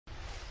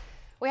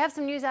We have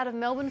some news out of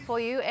Melbourne for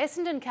you.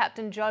 Essendon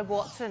captain Joe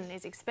Watson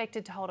is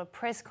expected to hold a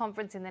press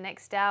conference in the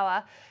next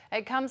hour.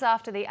 It comes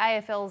after the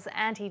AFL's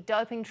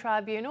anti-doping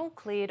tribunal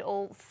cleared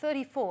all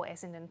 34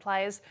 Essendon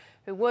players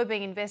who were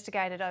being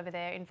investigated over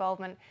their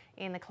involvement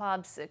in the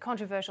club's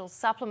controversial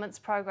supplements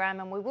program,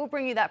 and we will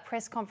bring you that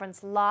press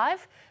conference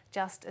live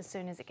just as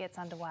soon as it gets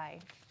underway.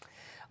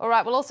 All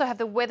right, we'll also have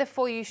the weather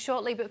for you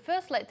shortly, but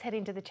first let's head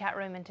into the chat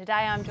room. And today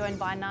I'm joined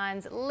by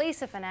Nine's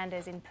Lisa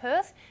Fernandez in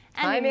Perth.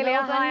 And hi, in Amelia.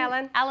 Melbourne, hi,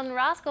 Alan. Alan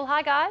Rascal.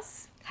 Hi,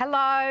 guys. Hello.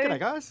 G'day,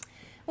 guys.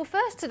 Well,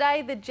 first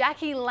today, the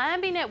Jackie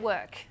Lambie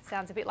Network.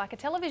 Sounds a bit like a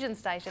television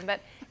station,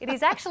 but it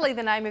is actually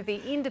the name of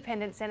the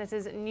Independent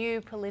Senator's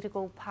new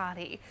political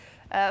party.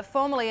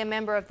 Formerly a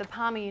member of the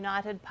Palmer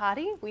United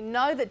Party, we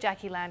know that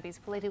Jackie Lambie's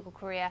political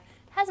career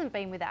hasn't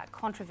been without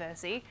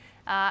controversy,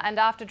 and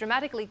after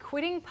dramatically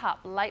quitting PUP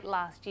late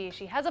last year,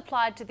 she has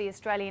applied to the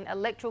Australian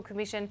Electoral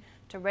Commission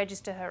to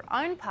register her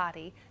own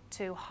party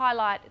to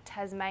highlight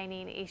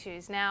Tasmanian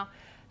issues. Now,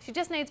 she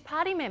just needs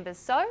party members,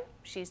 so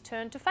she's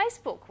turned to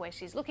Facebook, where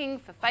she's looking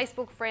for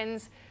Facebook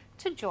friends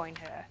to join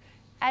her.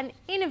 An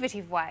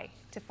innovative way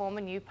to form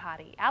a new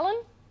party.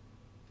 Alan?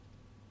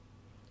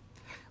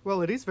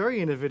 Well, it is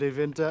very innovative,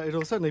 and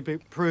it'll certainly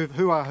prove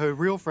who are her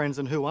real friends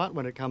and who aren't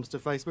when it comes to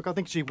Facebook. I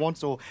think she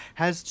wants or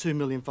has 2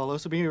 million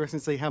followers. It'll be interesting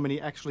to see how many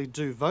actually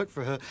do vote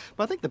for her.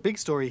 But I think the big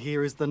story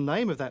here is the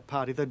name of that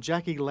party, the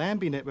Jackie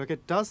Lambie Network.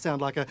 It does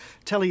sound like a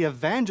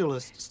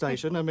televangelist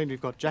station. I mean, we've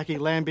got Jackie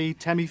Lambie,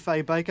 Tammy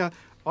Faye Baker.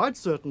 I'd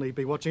certainly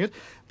be watching it.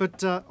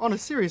 But on a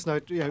serious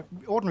note, you know,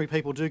 ordinary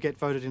people do get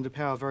voted into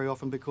power very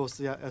often because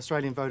the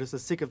Australian voters are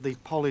sick of the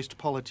polished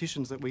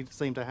politicians that we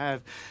seem to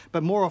have.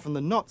 But more often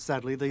than not,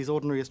 sadly, these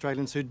ordinary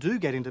Australians who do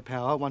get into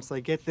power, once they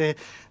get there,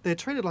 they're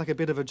treated like a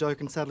bit of a joke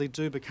and sadly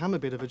do become a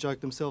bit of a joke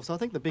themselves. So I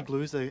think the big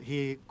loser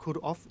here could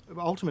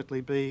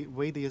ultimately be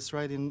we, the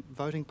Australian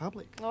voting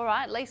public. All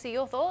right, Lisa,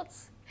 your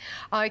thoughts?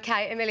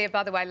 Okay, Amelia,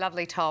 by the way,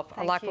 lovely top.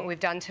 I like what we've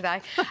done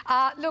today.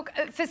 Look,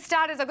 for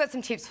starters, I've got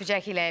some tips for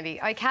Jackie Lambie,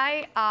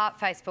 okay?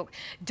 Facebook.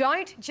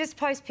 Don't just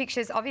post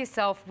pictures of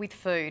yourself with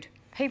food.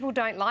 People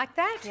don't like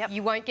that. Yep.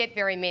 You won't get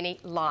very many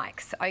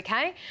likes,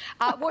 okay?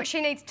 What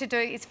she needs to do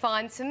is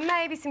find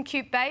maybe some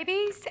cute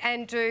babies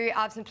and do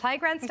some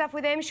playground stuff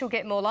with them. She'll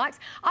get more likes.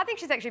 I think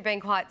she's actually been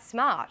quite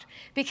smart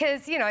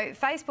because, you know,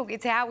 Facebook,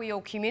 it's how we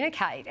all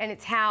communicate and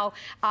it's how,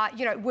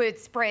 you know, word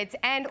spreads,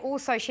 and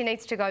also she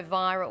needs to go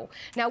viral.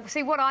 Now,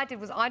 see, what I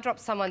did was I dropped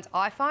someone's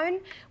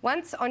iPhone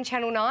once on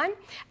Channel 9,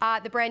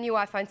 the brand new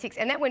iPhone 6,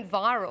 and that went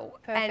viral.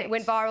 Perfect. And it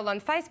went viral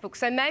on Facebook.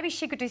 So maybe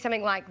she could do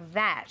something like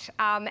that,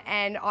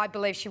 and I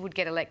believe she would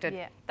get elected.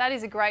 Yeah, that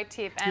is a great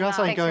tip. And, you are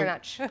saying thanks very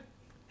much.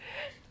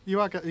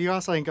 You are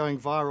saying going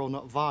viral,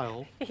 not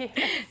vile.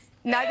 Yes.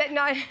 No,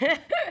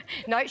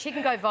 no, she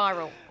can go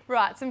viral.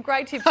 Right, some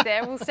great tips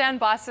there. We'll stand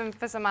by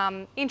for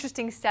some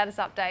interesting status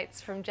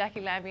updates from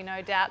Jackie Lambie,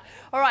 no doubt.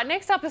 All right,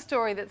 next up, a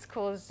story that's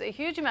caused a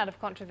huge amount of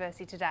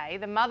controversy today.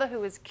 The mother who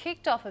was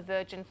kicked off a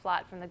Virgin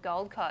flight from the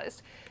Gold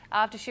Coast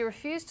after she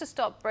refused to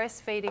stop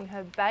breastfeeding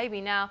her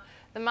baby. Now,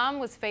 the mum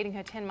was feeding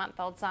her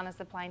 10-month-old son as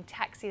the plane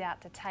taxied out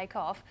to take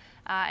off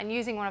and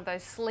using one of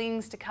those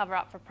slings to cover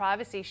up for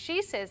privacy.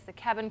 She says the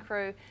cabin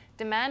crew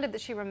demanded that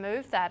she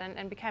remove that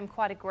and became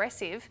quite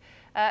aggressive,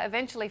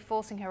 eventually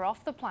forcing her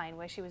off the plane,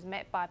 where she was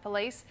met by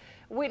police.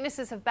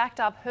 Witnesses have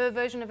backed up her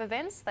version of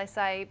events. They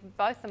say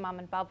both the mum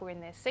and bub were in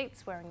their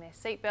seats wearing their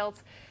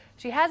seatbelts.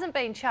 She hasn't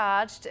been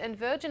charged, and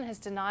Virgin has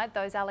denied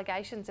those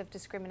allegations of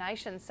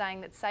discrimination,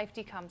 saying that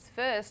safety comes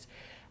first.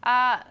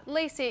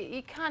 Lisa,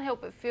 you can't help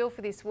but feel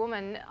for this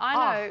woman. I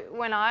know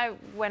when I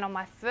went on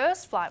my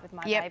first flight with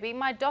my baby,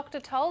 my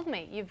doctor told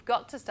me you've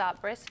got to start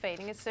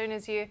breastfeeding as soon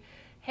as you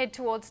head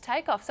towards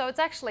takeoff. So it's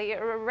actually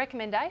a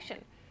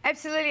recommendation.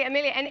 Absolutely,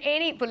 Amelia. And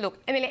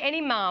Amelia,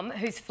 any mum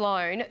who's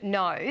flown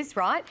knows,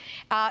 right?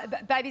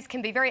 Babies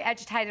can be very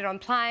agitated on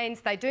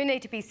planes. They do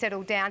need to be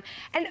settled down.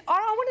 And I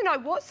want to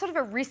know, what sort of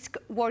a risk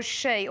was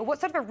she, or what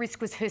sort of a risk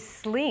was her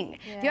sling?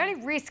 Yeah. The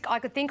only risk I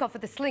could think of for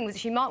the sling was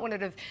she might want to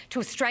have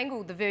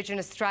strangled the Virgin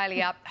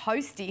Australia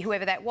hostie,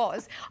 whoever that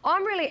was.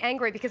 I'm really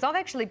angry because I've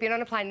actually been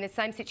on a plane in the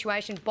same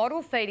situation,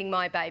 bottle feeding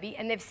my baby,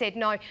 and they've said,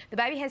 no, the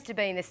baby has to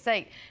be in the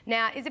seat.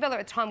 Now, Isabella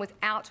at the time was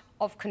out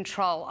of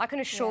control. I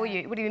can assure you,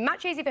 it would have been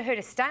much easier for her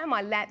to stay on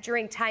my lap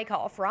during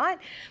takeoff, right?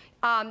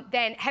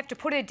 Than have to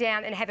put her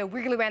down and have her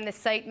wiggle around the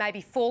seat, maybe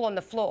fall on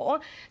the floor.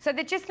 So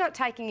they're just not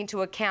taking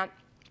into account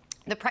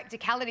the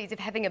practicalities of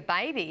having a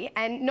baby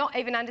and not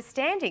even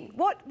understanding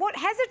what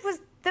hazard was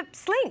the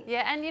sling.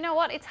 Yeah, and you know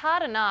what? It's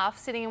hard enough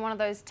sitting in one of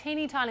those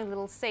teeny tiny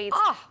little seats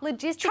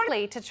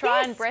logistically to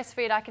try and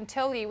breastfeed. I can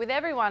tell you, with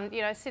everyone,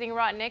 you know, sitting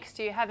right next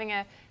to you having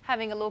a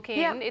look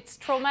in, it's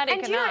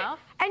traumatic enough.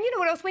 And you know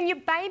what else? When your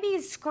baby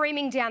is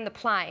screaming down the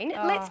plane,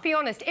 let's be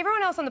honest,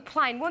 everyone else on the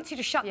plane wants you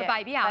to shut the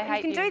baby out. And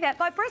you can do that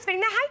by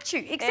breastfeeding. They hate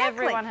you.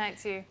 Exactly. Everyone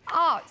hates you.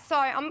 So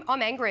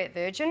I'm angry at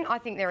Virgin. I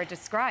think they're a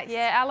disgrace.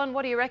 Yeah, Alan,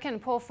 what do you reckon?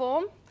 Poor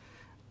form?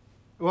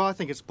 Well, I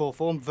think it's poor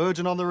form,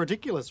 verging on the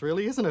ridiculous,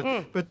 really, isn't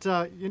it? But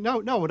no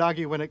one would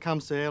argue when it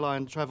comes to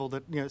airline travel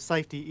that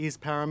safety is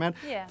paramount.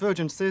 Yeah.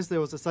 Virgin says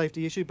there was a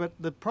safety issue, but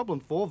the problem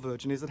for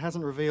Virgin is it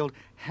hasn't revealed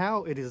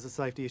how it is a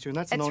safety issue, and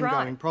that's an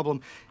ongoing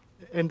problem.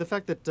 And the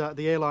fact that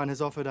the airline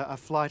has offered a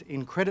flight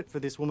in credit for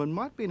this woman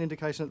might be an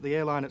indication that the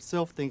airline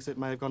itself thinks it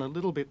may have gone a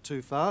little bit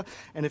too far.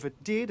 And if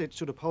it did, it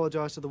should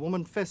apologise to the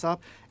woman, fess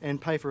up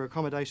and pay for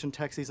accommodation,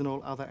 taxis and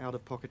all other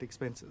out-of-pocket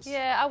expenses.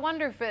 Yeah, I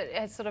wonder if it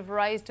has sort of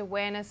raised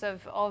awareness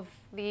of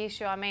the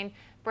issue. I mean,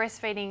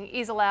 breastfeeding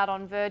is allowed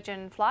on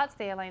Virgin flights,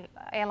 the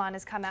airline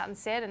has come out and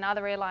said, and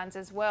other airlines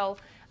as well.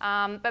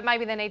 But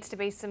maybe there needs to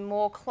be some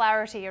more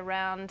clarity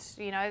around,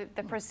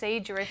 the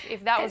procedure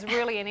if that was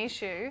really an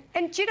issue.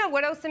 And do you know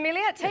what else,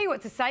 Amelia? I'll tell you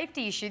what's a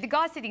safety issue. The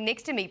guy sitting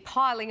next to me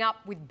piling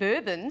up with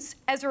bourbons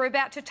as we're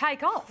about to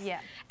take off. Yeah.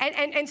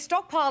 And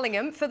stockpiling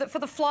them for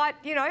the flight,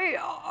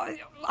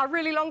 a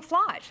really long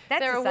flight.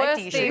 That's a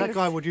safety issue. That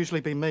guy would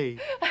usually be me.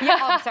 Yeah,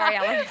 I'm sorry,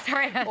 Alan.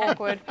 Sorry.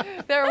 Awkward.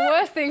 There are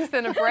worse things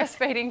than a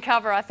breastfeeding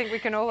cover. I think we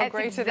can all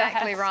agree to that. That's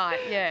exactly right,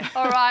 yeah.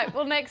 All right,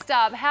 well, next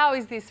up, how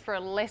is this for a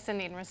lesson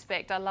in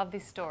respect? I love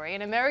this story.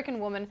 An American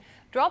woman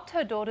dropped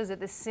her daughters at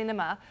the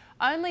cinema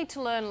only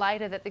to learn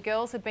later that the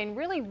girls had been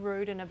really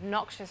rude and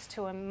obnoxious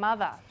to her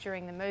mother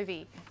during the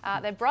movie.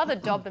 Their brother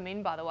dobbed them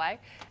in, by the way.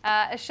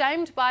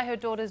 Ashamed by her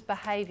daughter's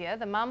behaviour,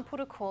 the mum put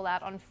a call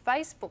out on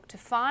Facebook to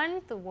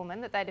find the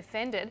woman that they'd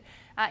offended.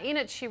 In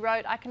it, she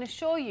wrote, "I can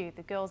assure you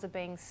the girls are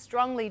being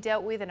strongly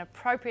dealt with and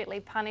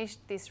appropriately punished.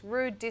 This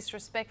rude,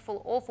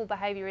 disrespectful, awful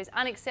behaviour is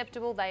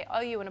unacceptable. They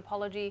owe you an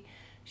apology."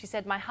 She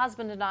said, "My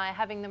husband and I are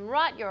having them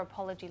write your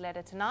apology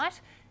letter tonight,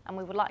 and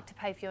we would like to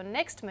pay for your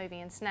next movie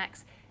and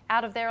snacks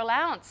out of their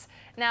allowance."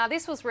 Now,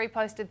 this was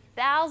reposted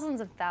thousands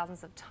of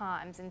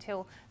times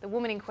until the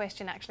woman in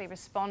question actually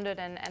responded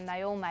and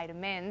they all made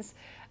amends.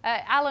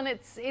 Alan,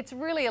 it's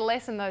really a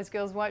lesson those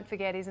girls won't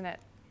forget, isn't it?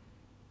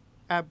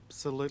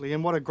 Absolutely,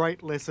 and what a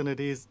great lesson it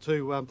is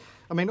to,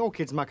 I mean, all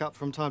kids muck up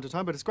from time to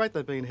time, but it's great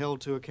they've been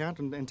held to account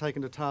and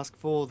taken to task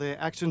for their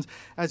actions.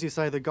 As you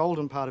say, the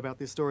golden part about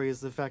this story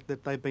is the fact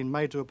that they've been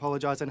made to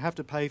apologise and have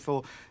to pay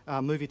for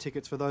movie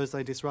tickets for those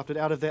they disrupted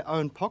out of their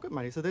own pocket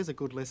money. So there's a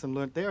good lesson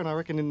learnt there, and I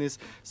reckon in this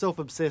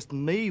self-obsessed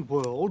me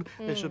world,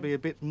 there should be a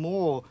bit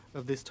more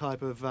of this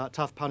type of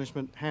tough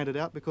punishment handed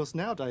out, because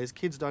nowadays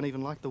kids don't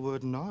even like the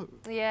word no.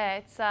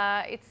 Yeah,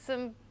 it's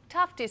some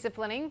tough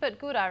disciplining, but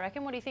good, I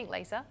reckon. What do you think,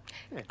 Lisa?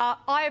 Yeah.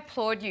 I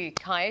applaud you,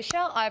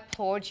 Kaisha. I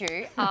applaud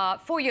you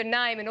for your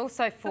name and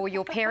also for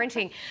your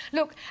parenting.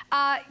 Look,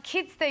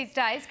 kids these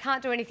days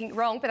can't do anything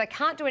wrong, but they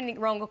can't do anything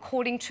wrong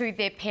according to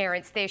their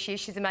parents. There she is,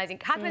 she's amazing.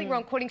 Can't do anything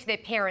wrong according to their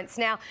parents.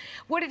 Now,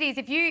 what it is,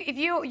 if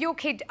your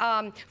kid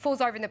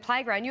falls over in the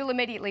playground, you'll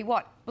immediately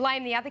what?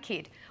 Blame the other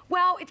kid.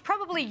 Well, it's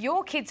probably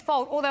your kid's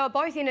fault, or they were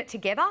both in it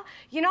together.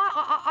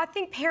 I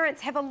think parents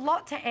have a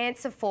lot to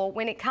answer for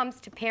when it comes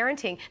to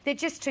parenting. They're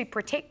just too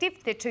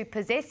protective, they're too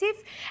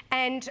possessive,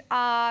 and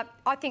I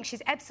think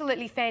she's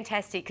absolutely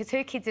fantastic, because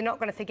her kids are not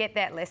going to forget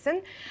that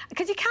lesson.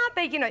 Because you can't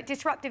be,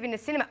 disruptive in the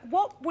cinema.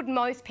 What would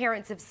most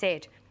parents have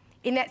said?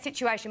 In that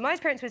situation,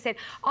 most parents would have said,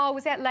 "Oh,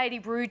 was that lady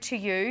rude to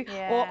you?"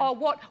 Yeah. Or, "Oh,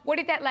 what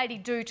did that lady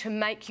do to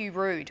make you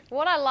rude?"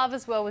 What I love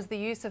as well was the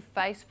use of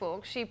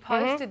Facebook. She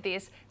posted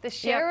this. The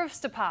Sheriff's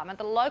Department,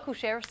 the local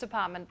Sheriff's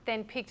Department,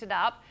 then picked it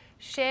up,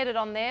 shared it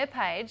on their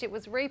page. It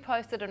was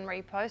reposted and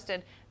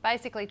reposted,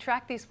 basically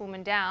tracked this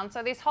woman down.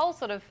 So this whole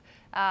sort of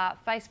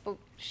Facebook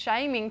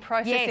shaming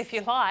process, if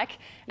you like.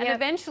 And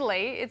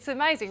eventually, it's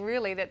amazing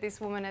really that this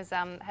woman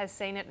has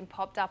seen it and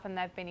popped up, and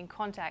they've been in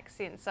contact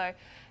since. So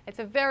it's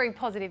a very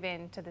positive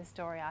end to the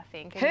story, I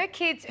think. Her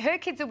kids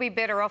will be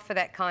better off for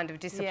that kind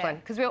of discipline,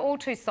 because we're all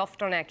too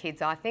soft on our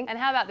kids, I think. And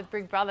how about the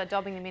big brother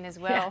dobbing them in as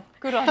well?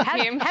 Good on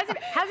him.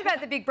 How's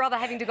about the big brother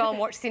having to go and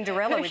watch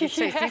Cinderella with his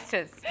two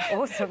sisters?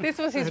 Awesome. This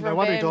was his revenge. No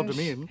wonder he dobbed them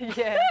in.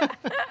 Yeah.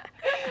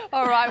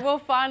 All right, well,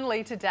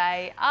 finally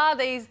today, are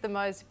these the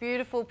most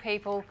beautiful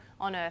people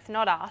on Earth?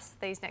 Not us,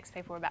 these next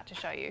people we're about to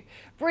show you.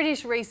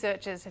 British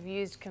researchers have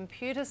used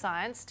computer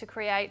science to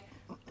create,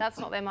 that's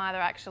not them either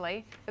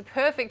actually, the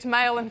perfect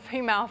male and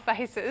female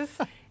faces,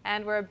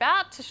 and we're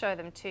about to show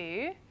them to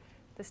you.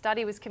 The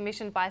study was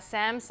commissioned by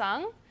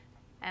Samsung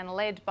and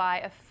led by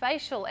a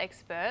facial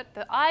expert.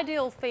 The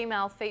ideal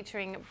female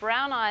featuring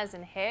brown eyes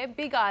and hair,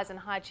 big eyes and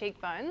high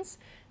cheekbones,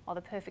 while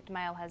the perfect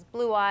male has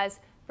blue eyes,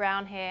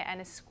 brown hair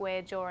and a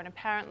square jaw, and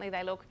apparently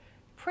they look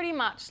pretty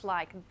much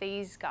like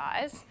these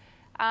guys.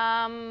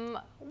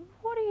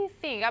 What do you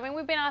think? I mean,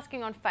 we've been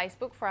asking on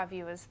Facebook for our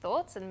viewers'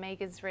 thoughts, and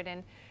Megan's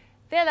written,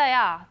 there they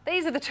are.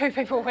 These are the two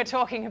people we're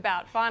talking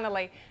about,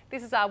 finally.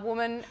 This is our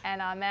woman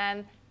and our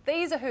man.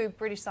 These are who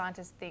British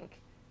scientists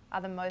think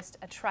are the most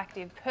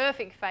attractive,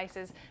 perfect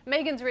faces.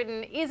 Megan's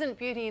written, isn't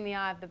beauty in the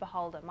eye of the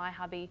beholder? My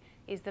hubby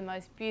is the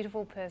most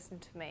beautiful person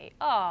to me.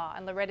 Oh,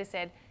 and Loretta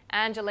said,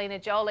 Angelina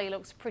Jolie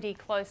looks pretty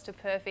close to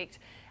perfect.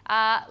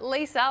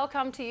 Lisa, I'll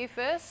come to you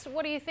first.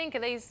 What do you think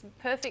of these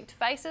perfect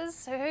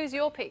faces? Who's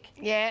your pick?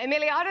 Yeah,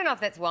 Amelia, I don't know if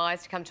that's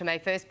wise to come to me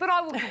first, but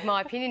I will give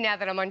my opinion now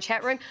that I'm on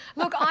chat room.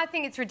 Look, I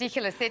think it's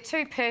ridiculous. They're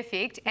too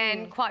perfect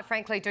and, quite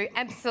frankly, do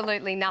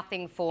absolutely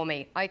nothing for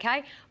me,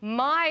 OK?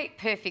 My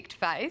perfect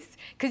face,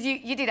 because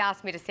you did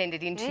ask me to send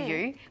it in to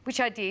you, which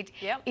I did,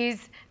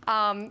 is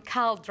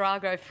Khal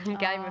Drogo from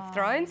Game of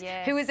Thrones,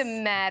 who is a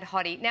mad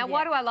hottie. Now,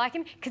 why do I like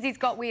him? Because he's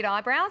got weird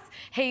eyebrows.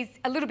 He's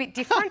a little bit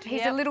different.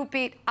 He's a little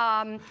bit...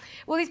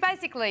 well, he's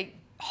basically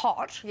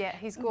hot. Yeah,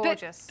 he's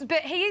gorgeous.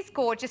 But he is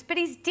gorgeous, but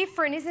he's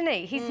different, isn't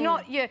he? He's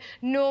not your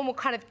normal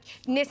kind of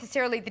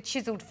necessarily the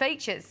chiselled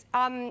features.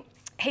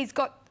 He's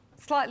got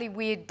slightly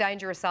weird,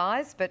 dangerous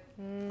eyes, but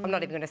I'm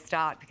not even going to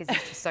start because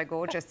he's just so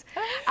gorgeous.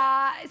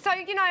 So,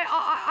 you know,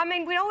 I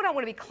mean, we all don't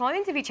want to be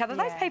clones of each other.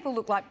 Those people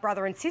look like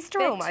brother and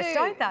sister almost,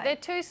 don't they? They're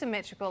too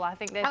symmetrical. I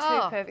think they're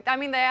too perfect. I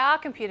mean, they are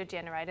computer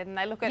generated and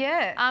they look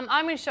at... I'm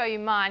going to show you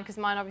mine because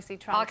mine obviously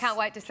trumps... I can't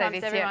wait to see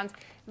this, everyone's.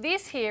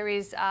 This here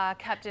is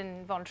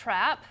Captain Von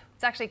Trapp.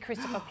 It's actually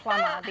Christopher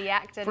Plummer, the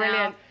actor.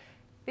 Brilliant. Now,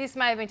 this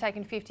may have been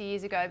taken 50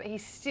 years ago, but he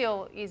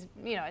still is,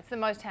 you know, it's the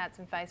most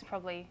handsome face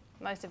probably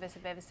most of us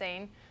have ever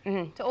seen.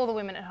 To all the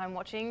women at home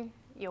watching,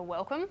 you're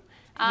welcome.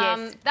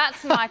 Yes.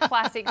 That's my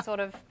classic sort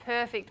of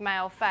perfect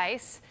male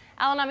face.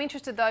 Alan, I'm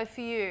interested though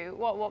for you,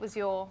 what was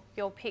your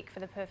pick for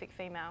the perfect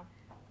female?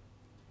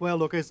 Well,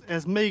 look,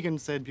 as Megan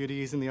said,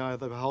 beauty is in the eye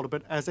of the beholder,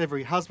 but as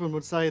every husband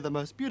would say, the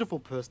most beautiful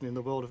person in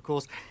the world, of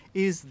course,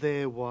 is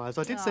their wives.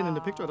 I did send in a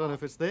picture, I don't know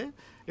if it's there.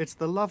 It's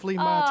the lovely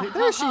Martine.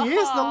 There she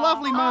is, the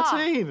lovely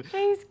Martine.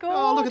 She's gorgeous.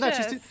 Oh, look at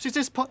that.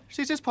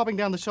 She's just popping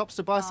down the shops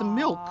to buy some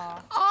milk.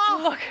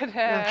 Oh, look at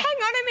her. Hang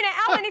on a minute,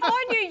 Alan, if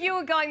I knew you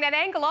were going that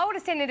angle, I would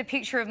have sent in a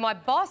picture of my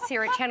boss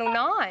here at Channel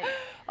 9.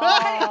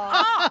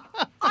 I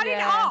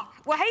didn't.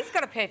 Well, he's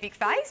got a perfect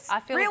face.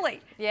 I feel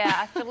really.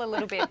 I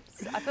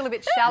feel a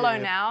bit shallow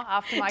now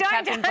after my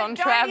Captain Von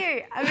Trapp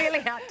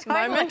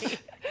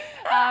moment.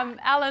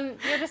 Alan,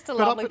 you're just a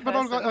lovely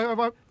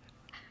person.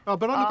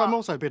 I'm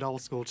also a bit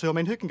old school too. I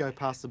mean, who can go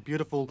past the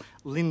beautiful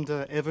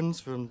Linda Evans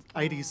from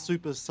 80s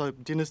Super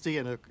Soap Dynasty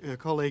and her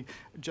colleague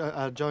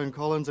Joan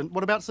Collins? And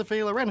what about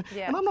Sophia Loren?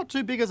 And I'm not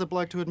too big as a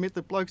bloke to admit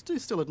that blokes do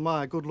still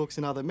admire good looks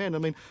in other men. I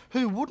mean,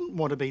 who wouldn't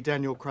want to be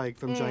Daniel Craig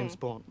from James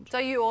Bond? So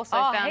you also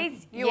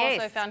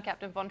also found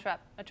Captain Von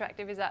Trapp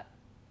attractive, is that?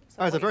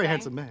 Oh, he's a very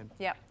handsome man.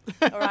 Yeah.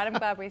 All right, I'm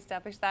glad we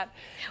established that.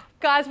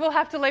 Guys, we'll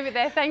have to leave it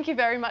there. Thank you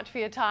very much for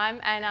your time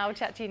and I'll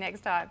chat to you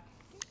next time.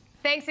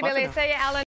 Thanks, Amelia. See you, Alan.